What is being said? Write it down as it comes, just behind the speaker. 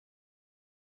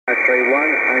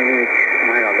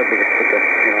Hang on, let me just put the,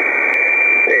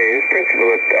 Yeah, this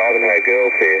principal at Ivanhoe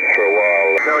Girls here for a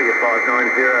while. Tell you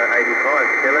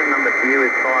 59085, Killer. Number to you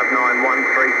is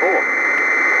 59134. 134.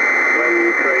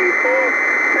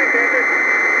 Thank you. Do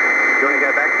you want to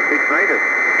go back to 6 metres?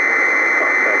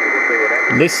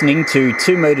 Listening to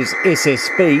 2 MHz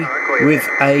SSB with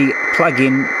a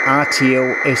plug-in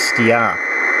RTL SDR.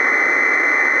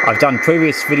 I've done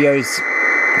previous videos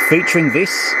featuring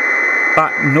this,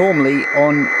 but normally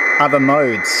on other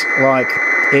modes like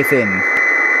FM.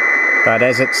 But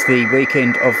as it's the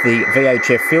weekend of the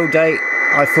VHF field day,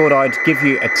 I thought I'd give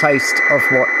you a taste of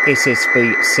what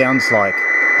SSB sounds like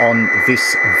on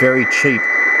this very cheap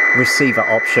receiver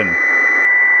option.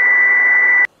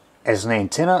 As an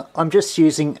antenna, I'm just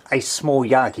using a small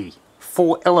Yagi,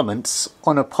 4 elements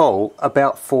on a pole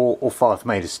about 4 or 5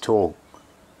 metres tall.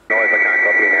 Noise, I can't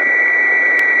copy you now.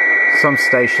 Some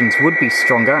stations would be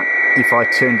stronger if I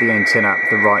turned the antenna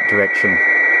the right direction.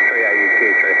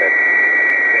 3AUQ, 3FF.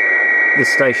 The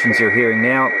stations you're hearing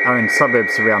now are in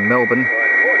suburbs around Melbourne,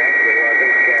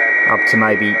 up to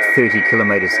maybe 30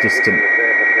 kilometres distant.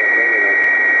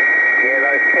 Yeah,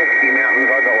 those pesky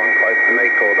mountains, I got one close to me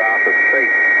called Arthur's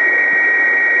Seat.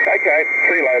 Okay,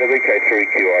 3 later,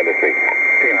 VK3QI to see.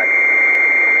 See you, mate.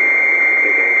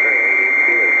 VK3AUQ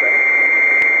is that?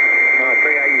 Oh,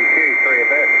 3AUQ,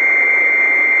 3FF.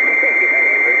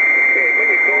 Yeah, when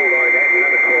you call like that,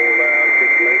 another call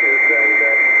 6 metres, and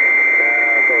I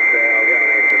thought I'll go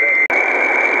and answer that.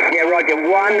 Yeah, Roger,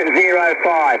 105,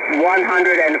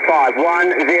 105,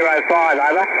 105,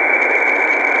 over.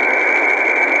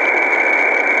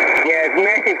 Yeah, it's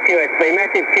massive QSB,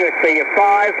 you're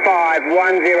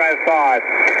 55105.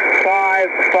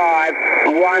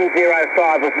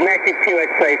 55105 with massive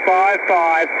QSB,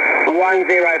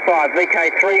 55105,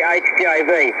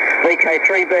 VK3HJV,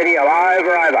 VK3BDL,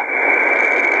 over.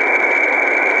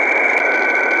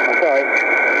 Sorry.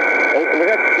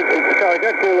 Sorry,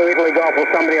 that's Zulu Italy Golf or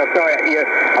somebody else. Sorry, you're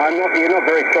not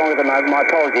very strong at the moment. My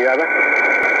apologies, over.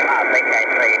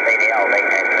 VK3BDL,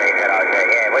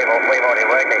 VK3ZIG. Yeah, we've already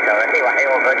worked each other. Anyway,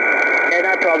 all good. Yeah,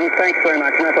 no problem. Thanks very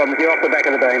much. No problem. You're off the back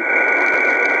of the beam.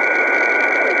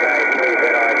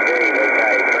 VK3ZIG,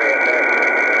 VK3FF.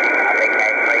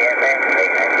 VK3FF,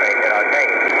 VK3ZIG.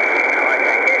 Alright,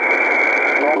 thank you.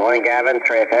 Morning, Gavin.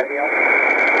 3FF.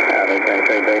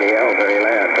 VK3BDL, very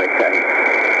loud.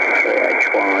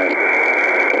 VK3HY.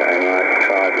 Going like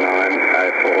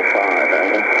 59045,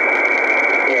 over.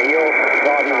 Yeah, you're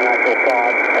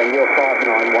 59045 and you're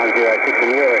 59106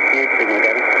 and you're a huge signal,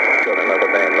 Gavin. Got another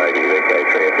band lady,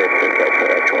 VK3FF,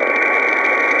 VK3HY.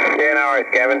 Yeah, no worries,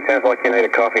 Gavin. Sounds like you need a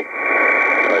coffee.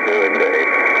 I do indeed.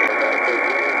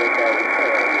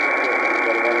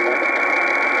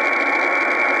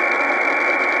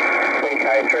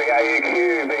 VK3AUQ,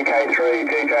 VK3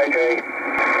 GJG.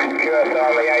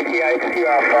 QSR 88,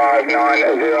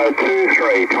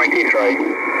 QR59023, 23.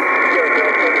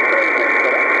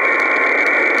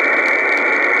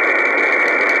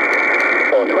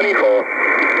 24.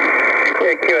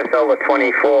 Yeah, QSL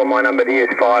 24, my number to you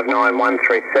is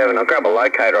 59137. I'll grab a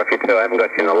locator off you too, I haven't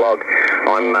got you in the log.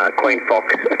 I'm Queen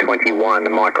Fox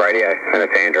 21, Mike Radio, and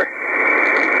it's Andrew.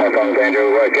 My name's Andrew,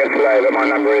 we worked yesterday, but my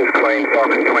number is Queen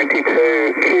Fox 22,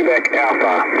 Quebec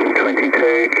Alpha.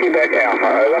 22, Quebec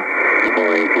Alpha, over.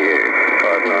 Morning to you,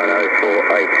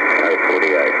 59048,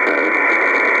 048.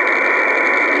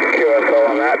 QSL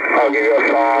on that, I'll give you a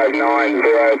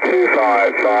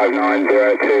 59025,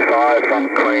 59025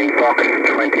 from Queen Fox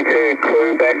 22,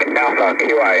 Quebec Alpha,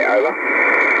 QA, over.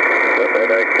 Got that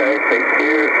okay, thank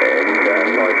you.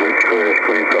 And my route career is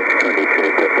Queen Fox 22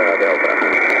 to Delta.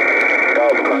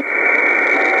 Delta.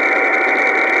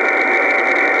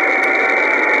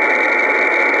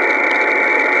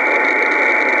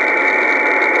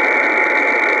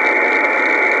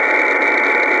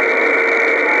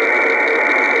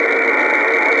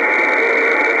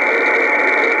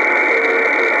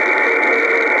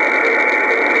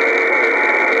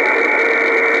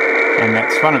 And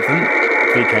that's one of them,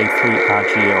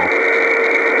 VK3RGL.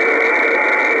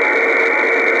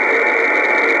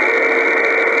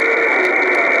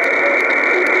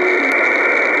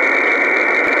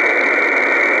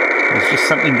 There's just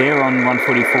something there on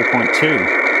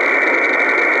 144.2.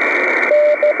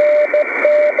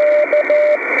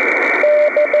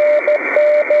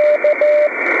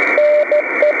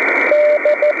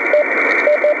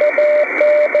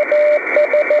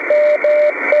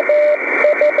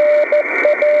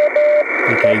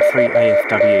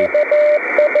 VK3AFW.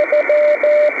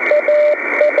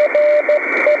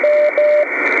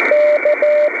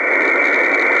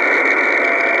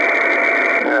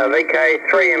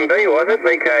 VK3MB, was it?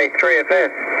 VK3FS?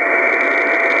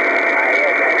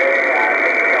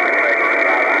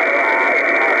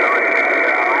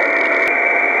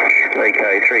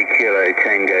 VK3 Kilo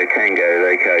Tango Tango,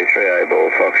 VK3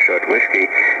 Ball Foxtrot Whiskey.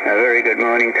 A very good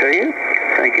morning to you.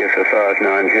 Thank you for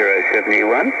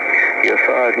 59071. You're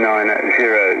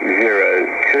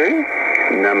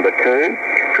 59002, number 2,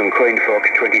 from Queen Fox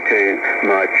 22,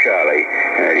 Mike Charlie.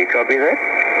 Do you copy that?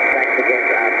 Thanks again,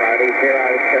 Brody.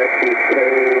 032 is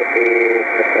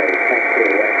the key. Thank you.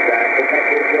 And is that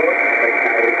you, George?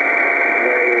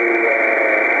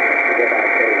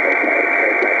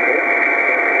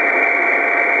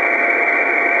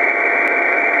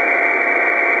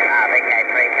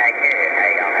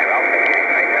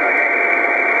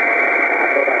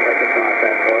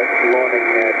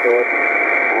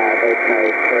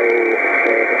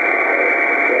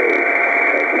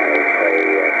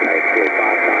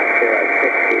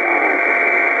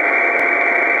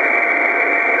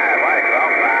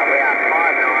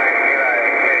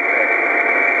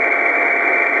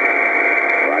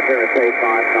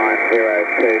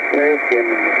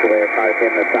 We're both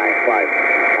in the same place.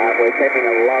 We're sending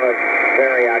a lot of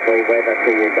very ugly weather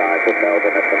to you guys in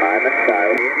Melbourne at the moment, so...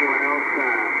 Anyone else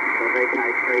for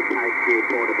VK3KQ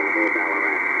portable near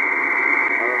Ballarat?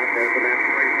 Alright, there's about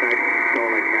 3 stations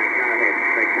calling. Go ahead,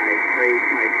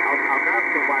 VK3KQ. I'll go up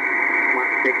to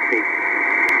 160. I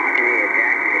can hear you,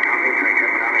 Jack. You copy 3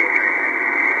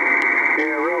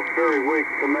 Yeah, Ralph's very weak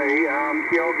to me.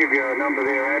 Yeah, I'll give you a number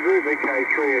there, Andrew.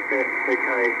 VK3FS,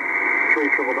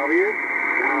 VK3WW.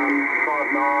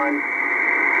 59004,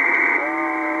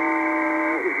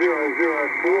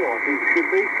 I think it should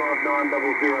be.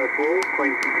 59004,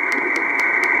 Queen.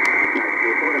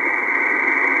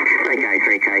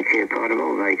 VK3KQ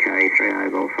portable,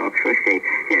 VK3 Ball Fox Whiskey.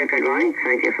 Yeah, good morning.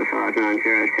 Thank you for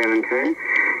 59072.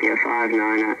 You're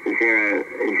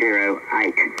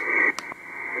 59008.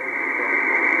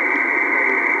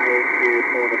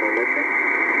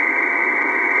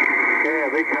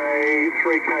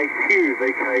 VK3KQ,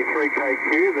 VK3KQ,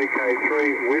 VK3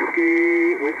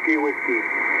 Whiskey.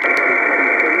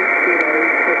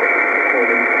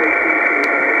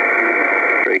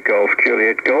 3 Golf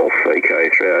Juliet Golf,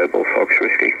 VK3 Ball Fox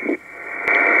Whiskey.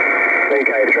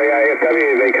 VK3 AFW,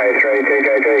 VK3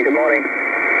 TJG, good morning.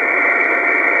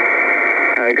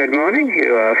 Good morning,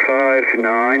 you are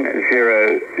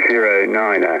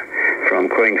 59009 from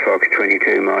Queen Fox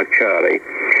 22, Mike Charlie.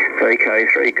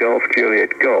 VK3 Golf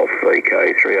Juliet Golf,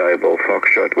 VK3 Ball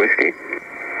Foxtrot Whiskey.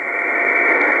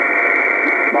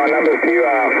 My numbers to you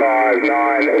are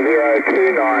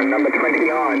 59029, number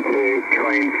 29 to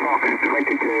Queen Fox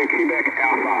 22, Quebec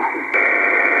Alpha.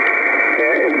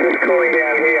 Yeah, it's just cooling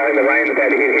down here. I think the rain's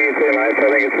about to hit here too, mate, so I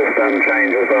think it's just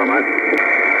change as well, mate.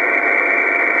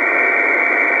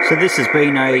 So this has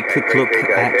been a quick look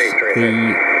at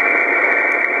the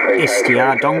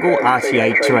SDR dongle,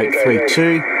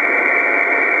 RTL2832.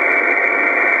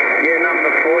 Yeah,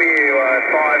 number for you,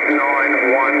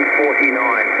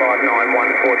 59149,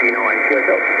 59149. Kill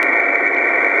yourself.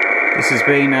 This has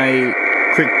been a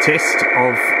quick test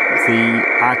of the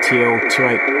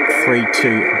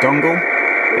RTL2832 dongle,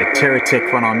 the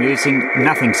TerraTech one I'm using,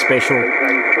 nothing special,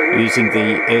 using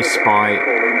the AirSpy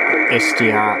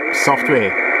SDR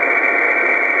software.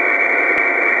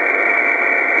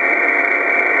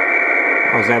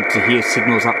 I was able to hear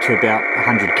signals up to about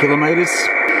 100 kilometres.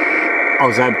 I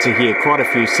was able to hear quite a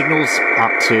few signals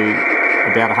up to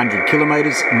about 100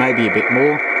 kilometres, maybe a bit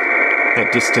more.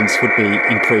 That distance would be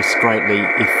increased greatly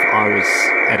if I was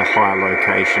at a higher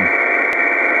location.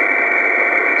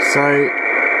 So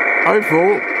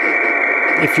overall,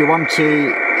 if you want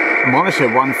to monitor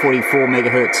 144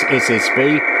 MHz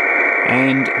SSB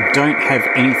and don't have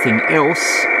anything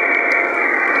else,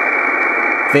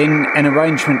 then an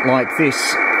arrangement like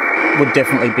this would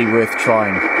definitely be worth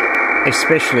trying,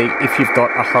 especially if you've got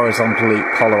a horizontally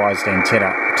polarized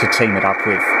antenna to team it up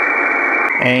with.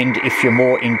 And if you're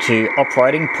more into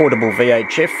operating portable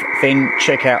VHF, then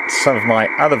check out some of my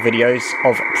other videos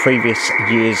of previous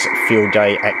year's field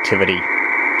day activity.